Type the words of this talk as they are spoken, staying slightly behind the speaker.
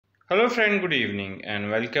Hello friend, good evening and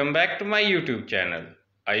welcome back to my YouTube channel.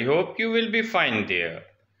 I hope you will be fine there.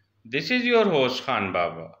 This is your host Khan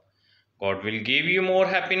Baba. God will give you more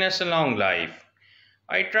happiness and long life.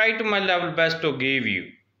 I try to my level best to give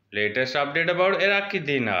you latest update about Iraqi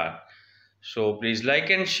Dinar. So please like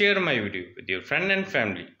and share my video with your friend and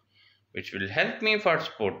family, which will help me for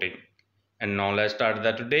supporting. And now let's start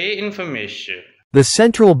the today information. The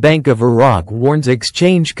Central Bank of Iraq warns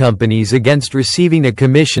exchange companies against receiving a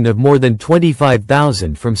commission of more than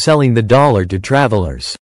 $25,000 from selling the dollar to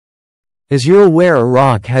travelers. As you're aware,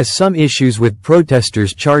 Iraq has some issues with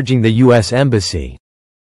protesters charging the U.S. Embassy.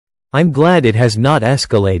 I'm glad it has not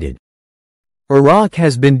escalated. Iraq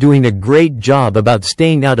has been doing a great job about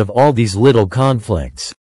staying out of all these little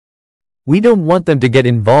conflicts. We don't want them to get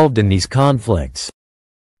involved in these conflicts.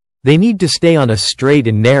 They need to stay on a straight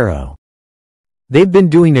and narrow. They've been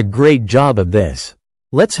doing a great job of this.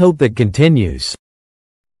 Let's hope that continues.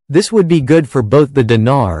 This would be good for both the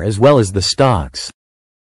dinar as well as the stocks.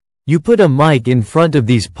 You put a mic in front of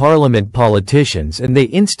these parliament politicians and they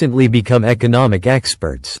instantly become economic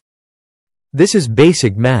experts. This is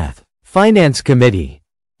basic math. Finance Committee.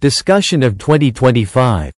 Discussion of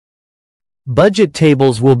 2025. Budget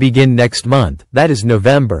tables will begin next month, that is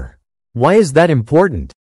November. Why is that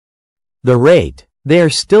important? The rate. They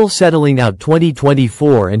are still settling out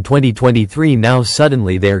 2024 and 2023 now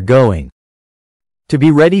suddenly they're going to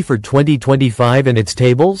be ready for 2025 and its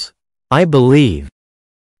tables? I believe.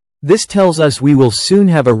 This tells us we will soon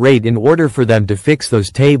have a rate in order for them to fix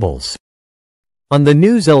those tables. On the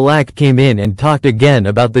news, Alak came in and talked again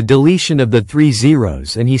about the deletion of the 3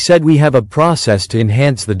 zeros and he said we have a process to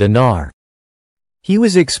enhance the dinar. He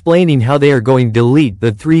was explaining how they are going to delete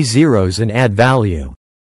the 3 zeros and add value.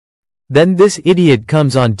 Then this idiot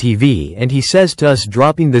comes on TV and he says to us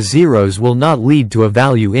dropping the zeros will not lead to a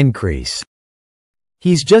value increase.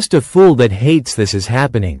 He's just a fool that hates this is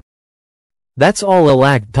happening. That's all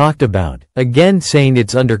Alak talked about, again saying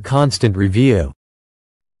it's under constant review.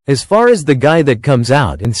 As far as the guy that comes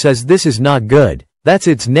out and says this is not good, that's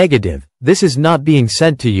it's negative, this is not being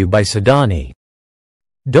sent to you by Sudani.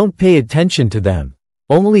 Don't pay attention to them.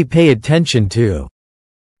 Only pay attention to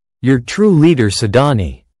your true leader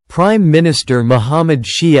Sudani. Prime Minister Mohammed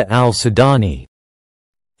Shia al-Sudani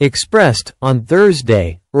expressed, on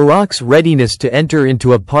Thursday, Iraq's readiness to enter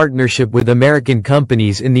into a partnership with American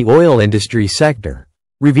companies in the oil industry sector,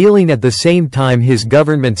 revealing at the same time his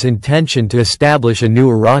government's intention to establish a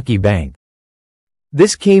new Iraqi bank.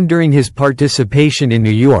 This came during his participation in New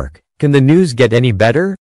York. Can the news get any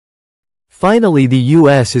better? Finally, the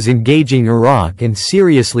U.S. is engaging Iraq and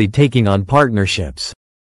seriously taking on partnerships,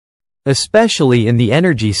 especially in the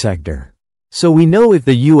energy sector. So we know if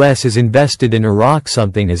the US is invested in Iraq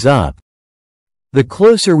something is up. The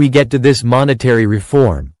closer we get to this monetary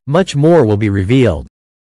reform, much more will be revealed.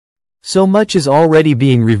 So much is already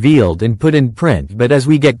being revealed and put in print, but as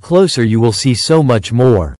we get closer you will see so much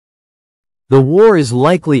more. The war is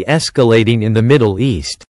likely escalating in the Middle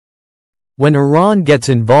East. When Iran gets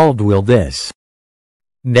involved, will this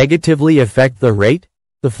negatively affect the rate?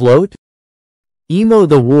 The float?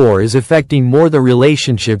 The war is affecting more the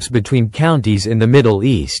relationships between counties in the Middle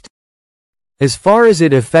East. As far as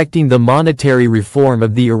it affecting the monetary reform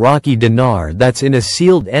of the Iraqi dinar, that's in a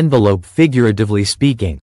sealed envelope figuratively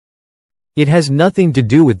speaking. It has nothing to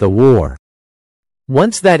do with the war.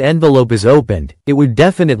 Once that envelope is opened, it would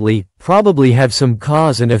definitely, probably have some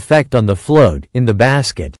cause and effect on the float, in the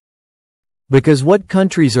basket. Because what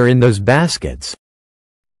countries are in those baskets?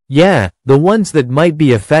 Yeah, the ones that might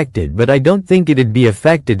be affected, but I don't think it'd be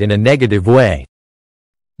affected in a negative way.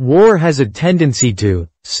 War has a tendency to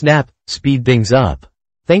speed things up.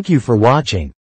 Thank you for watching.